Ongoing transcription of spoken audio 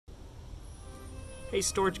Hey,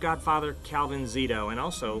 Storage Godfather Calvin Zito, and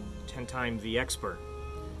also 10-time vExpert.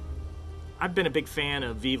 I've been a big fan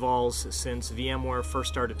of vVols since VMware first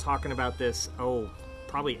started talking about this,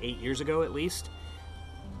 probably 8 years ago at least.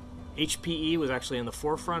 HPE was actually in the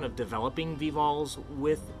forefront of developing vVols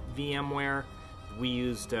with VMware. We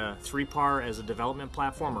used 3PAR as a development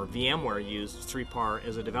platform, or VMware used 3PAR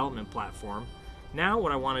as a development platform. Now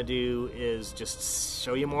what I want to do is just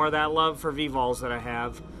show you more of that love for vVols that I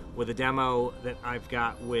have with a demo that I've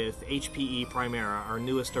got with HPE Primera, our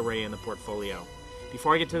newest array in the portfolio.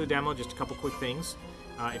 Before I get to the demo, just a couple quick things.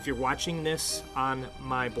 If you're watching this on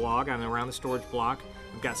my blog, on Around the Storage blog,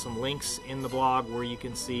 I've got some links in the blog where you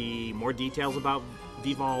can see more details about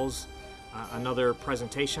vVols, another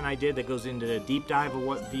presentation I did that goes into a deep dive of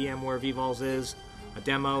what VMware vVols is, a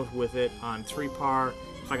demo with it on 3PAR.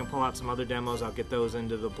 If I can pull out some other demos, I'll get those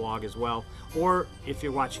into the blog as well. Or if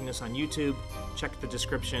you're watching this on YouTube, check the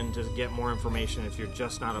description to get more information if you're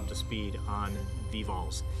just not up to speed on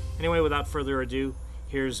vVols. Anyway, without further ado,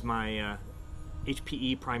 here's my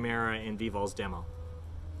HPE Primera and vVols demo.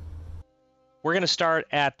 We're going to start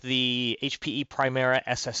at the HPE Primera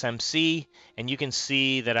SSMC, and you can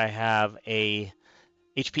see that I have a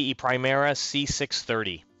HPE Primera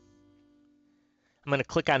C630. I'm going to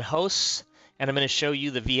click on Hosts, and I'm going to show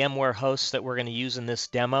you the VMware hosts that we're going to use in this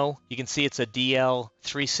demo. You can see it's a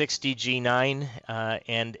DL360G9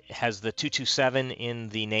 and has the 227 in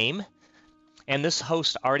the name. And this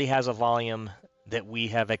host already has a volume that we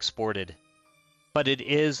have exported. But it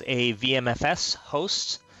is a VMFS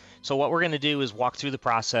host. So what we're going to do is walk through the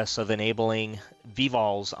process of enabling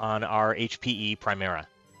vVols on our HPE Primera.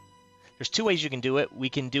 There's two ways you can do it. We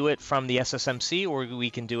can do it from the SSMC, or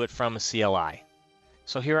we can do it from a CLI.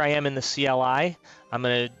 So here I am in the CLI. I'm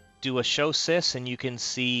going to do a show sys, and you can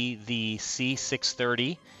see the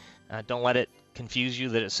C630. Don't let it confuse you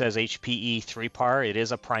that it says HPE 3PAR. It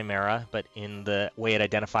is a Primera, but in the way it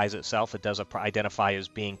identifies itself, it does identify as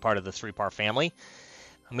being part of the 3PAR family.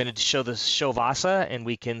 I'm going to show the show Vasa, and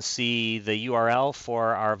we can see the URL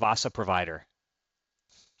for our Vasa provider.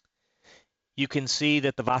 You can see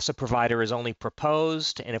that the Vasa provider is only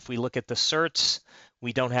proposed, and if we look at the certs,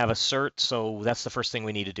 we don't have a cert, so that's the first thing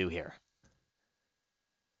we need to do here.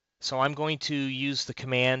 So I'm going to use the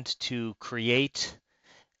command to create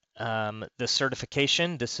the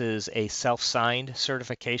certification. This is a self-signed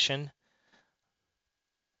certification,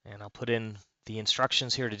 and I'll put in the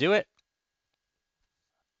instructions here to do it.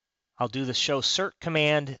 I'll do the show cert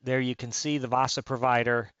command. There you can see the Vasa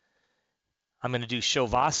provider. I'm going to do show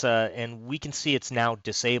Vasa, and we can see it's now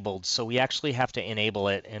disabled, so we actually have to enable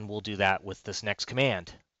it, and we'll do that with this next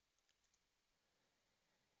command.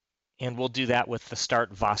 And we'll do that with the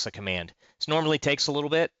start Vasa command. This normally takes a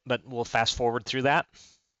little bit, but we'll fast forward through that.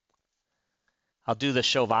 I'll do the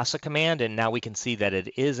show Vasa command, and now we can see that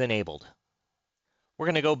it is enabled. We're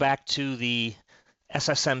going to go back to the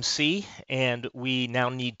SSMC, and we now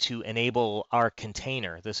need to enable our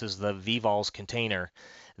container. This is the vVols container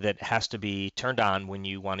that has to be turned on when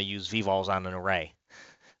you want to use vVols on an array.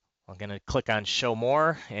 I'm going to click on Show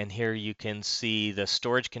More, and here you can see the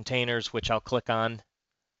storage containers, which I'll click on.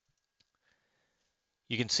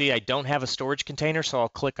 You can see I don't have a storage container, so I'll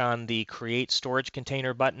click on the Create Storage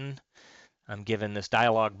Container button. I'm given this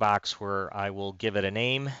dialog box where I will give it a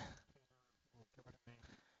name,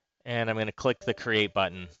 and I'm going to click the Create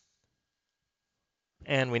button.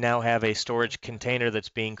 And we now have a storage container that's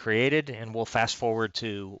being created, and we'll fast forward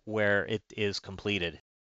to where it is completed.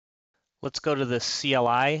 Let's go to the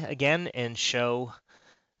CLI again and show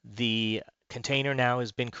the container now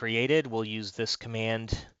has been created. We'll use this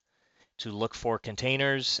command to look for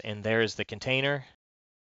containers, and there's the container.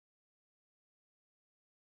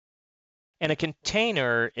 And a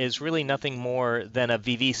container is really nothing more than a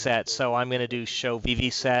vVset, so I'm going to do show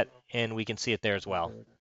vVset, and we can see it there as well.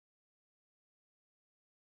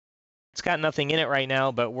 It's got nothing in it right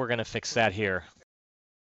now, but we're going to fix that here.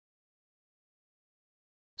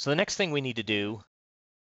 So the next thing we need to do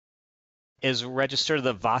is register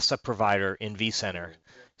the Vasa provider in Vcenter.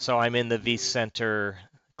 So I'm in the Vcenter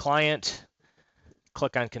client,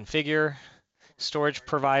 click on Configure, Storage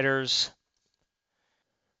Providers.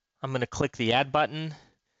 I'm going to click the Add button,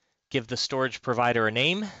 give the storage provider a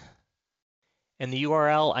name, and the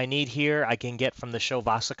URL I need here I can get from the show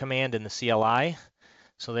Vasa command in the CLI.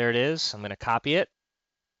 So there it is. I'm going to copy it,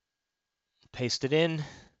 paste it in,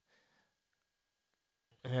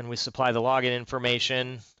 and we supply the login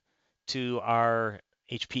information to our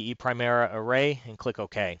HPE Primera array and click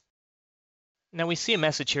OK. Now we see a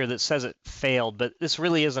message here that says it failed, but this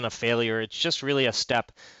really isn't a failure. It's just really a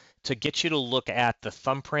step to get you to look at the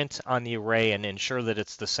thumbprint on the array and ensure that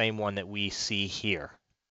it's the same one that we see here.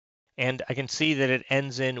 And I can see that it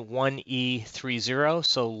ends in 1E30,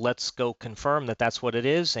 so let's go confirm that that's what it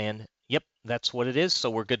is, and yep, that's what it is, so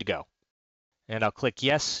we're good to go. And I'll click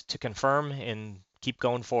yes to confirm and keep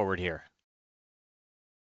going forward here.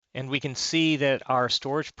 And we can see that our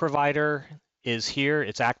storage provider is here,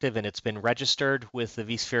 it's active, and it's been registered with the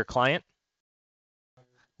vSphere client.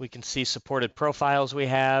 We can see supported profiles we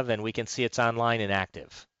have, and we can see it's online and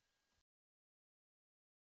active.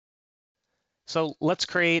 So let's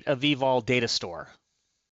create a vVol data store.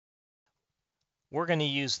 We're going to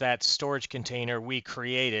use that storage container we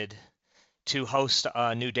created to host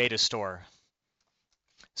a new data store.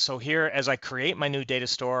 So here, as I create my new data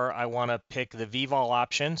store, I want to pick the vVol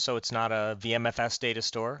option, so it's not a VMFS data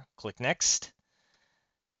store. Click Next.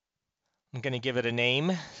 I'm going to give it a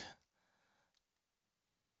name.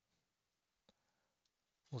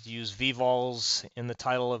 We'll use vVols in the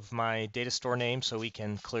title of my data store name so we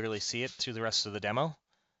can clearly see it through the rest of the demo.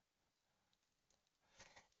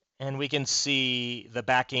 And we can see the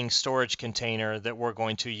backing storage container that we're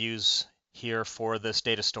going to use here for this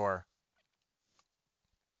data store.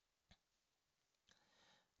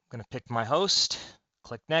 I'm going to pick my host,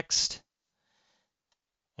 click Next,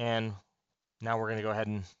 and now we're going to go ahead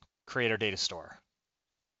and create our data store.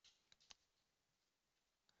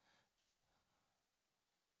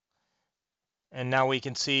 And now we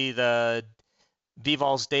can see the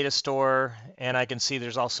vVols data store, and I can see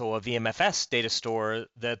there's also a VMFS data store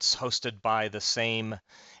that's hosted by the same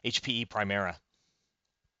HPE Primera.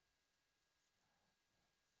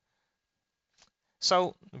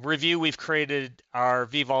 So, review, we've created our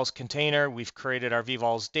vVols container, we've created our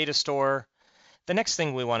vVols data store. The next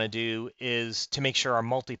thing we want to do is to make sure our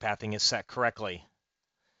multipathing is set correctly.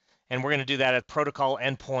 And we're going to do that at protocol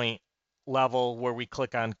endpoint level, where we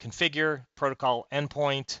click on Configure, Protocol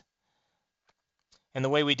Endpoint. And the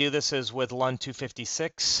way we do this is with LUN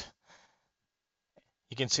 256.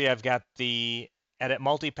 You can see I've got the Edit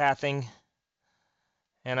Multipathing,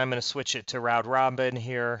 and I'm going to switch it to Round Robin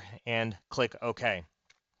here and click OK.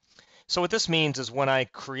 So what this means is when I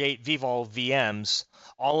create vVol VMs,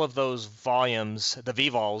 all of those volumes, the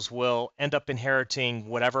vVols, will end up inheriting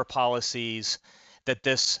whatever policies that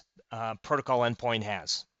this protocol endpoint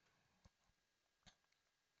has.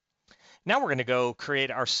 Now we're going to go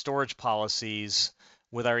create our storage policies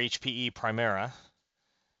with our HPE Primera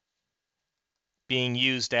being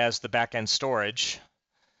used as the backend storage.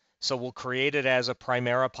 So we'll create it as a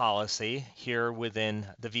Primera policy here within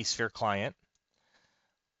the vSphere client.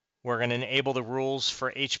 We're going to enable the rules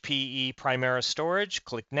for HPE Primera Storage,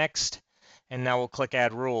 click Next, and now we'll click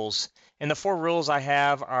Add Rules. And the 4 rules I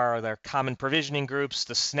have are the common provisioning groups,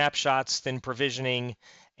 the snapshots, thin provisioning,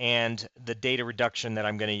 and the data reduction that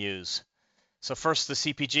I'm going to use. So first, the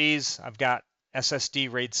CPGs. I've got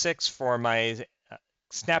SSD RAID 6 for my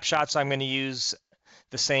snapshots. I'm going to use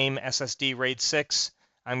the same SSD RAID 6.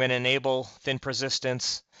 I'm going to enable thin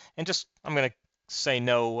persistence, and I'm going to say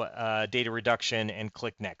no data reduction and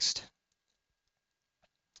click Next.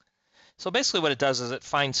 So basically what it does is it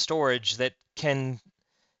finds storage that can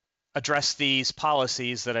address these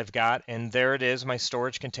policies that I've got, and there it is, my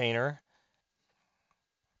storage container.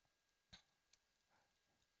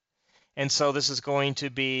 And so this is going to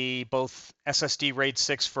be both SSD RAID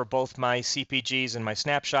 6 for both my CPGs and my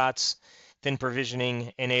snapshots, thin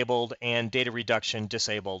provisioning enabled, and data reduction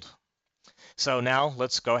disabled. So now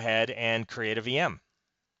let's go ahead and create a VM.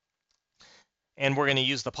 And we're going to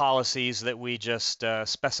use the policies that we just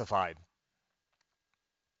specified.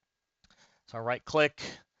 So right click,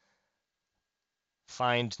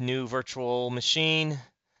 find new virtual machine,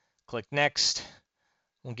 click Next.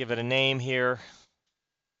 We'll give it a name here.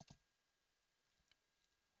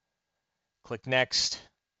 Click Next.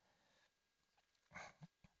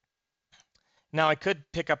 Now I could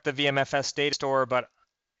pick up the VMFS data store, but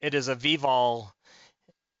it is a vVol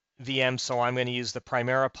VM, so I'm going to use the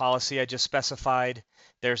Primera policy I just specified.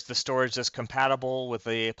 There's the storage that's compatible with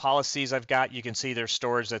the policies I've got. You can see there's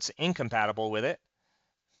storage that's incompatible with it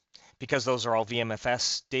because those are all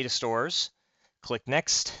VMFS data stores. Click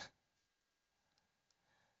Next.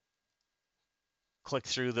 Click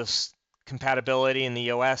through this compatibility in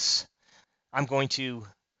the OS. I'm going to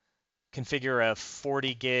configure a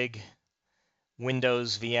 40 gig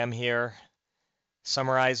Windows VM here.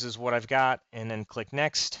 Summarizes what I've got, and then click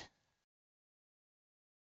Next.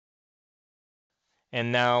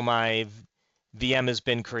 And now my VM has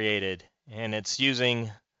been created, and it's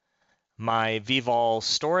using my vVol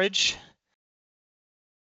storage.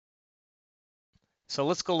 So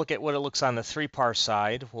let's go look at what it looks on the 3PAR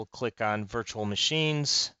side. We'll click on Virtual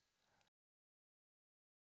Machines.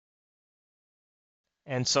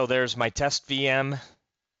 And so there's my test VM.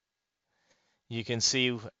 You can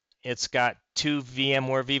see it's got 2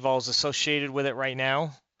 VMware vVols associated with it right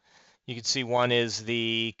now. You can see one is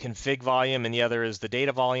the config volume and the other is the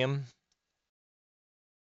data volume.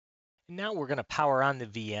 Now we're going to power on the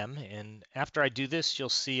VM, and after I do this, you'll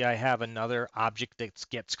see I have another object that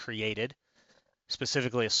gets created,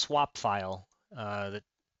 specifically a swap file that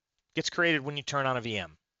gets created when you turn on a VM.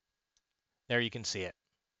 There you can see it.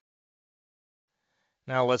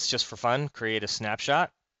 Now let's just for fun create a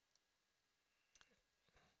snapshot.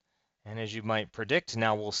 And as you might predict,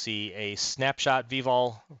 now we'll see a snapshot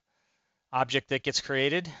vVol object that gets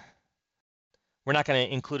created. We're not going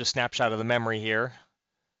to include a snapshot of the memory here.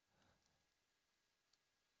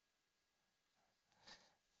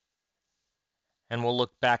 And we'll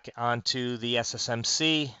look back onto the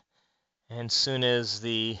SSMC, and as soon as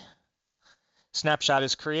the snapshot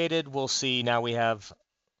is created, we'll see now we have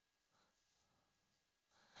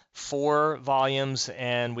 4 volumes,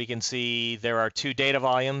 and we can see there are 2 data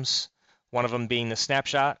volumes, one of them being the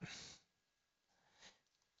snapshot,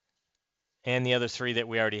 and the other 3 that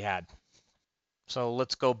we already had. So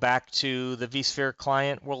let's go back to the vSphere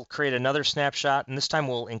client. We'll create another snapshot, and this time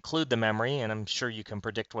we'll include the memory, and I'm sure you can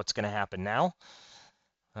predict what's going to happen now.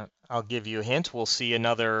 I'll give you a hint. We'll see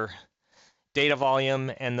another data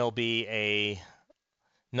volume, and there'll be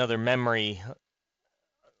another memory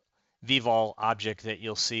vVol object that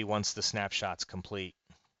you'll see once the snapshot's complete.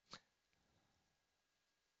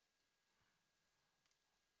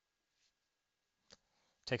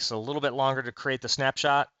 Takes a little bit longer to create the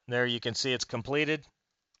snapshot. There you can see it's completed.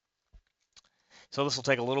 So this will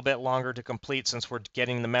take a little bit longer to complete since we're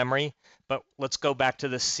getting the memory, but let's go back to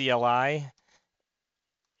the CLI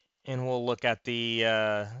and we'll look at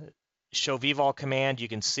the show vVol command. You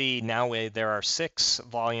can see now there are 6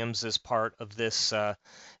 volumes as part of this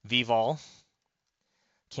vVol.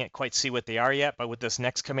 Can't quite see what they are yet, but with this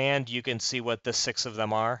next command, you can see what the 6 of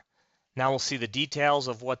them are. Now we'll see the details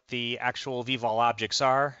of what the actual vVol objects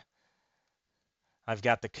are. I've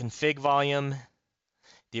got the config volume,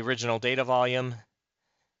 the original data volume,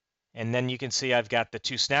 and then you can see I've got the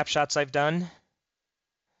 2 snapshots I've done.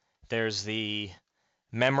 There's the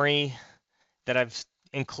memory that I've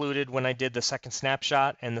included when I did the second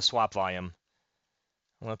snapshot and the swap volume.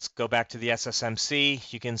 Let's go back to the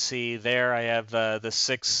SSMC. You can see there I have the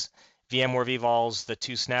 6 VMware vVols, the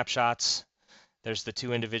 2 snapshots. There's the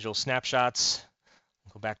 2 individual snapshots.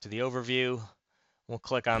 Go back to the overview. We'll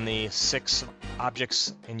click on the 6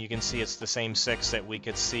 objects, and you can see it's the same 6 that we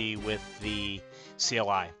could see with the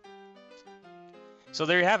CLI. So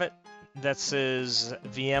there you have it. This is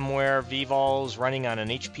VMware vVols running on an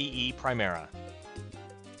HPE Primera.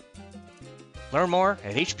 Learn more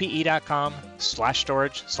at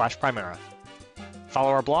hpe.com/storage/Primera. Follow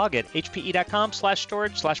our blog at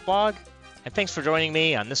hpe.com/storage/blog. And thanks for joining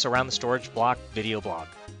me on this Around the Storage Block video blog.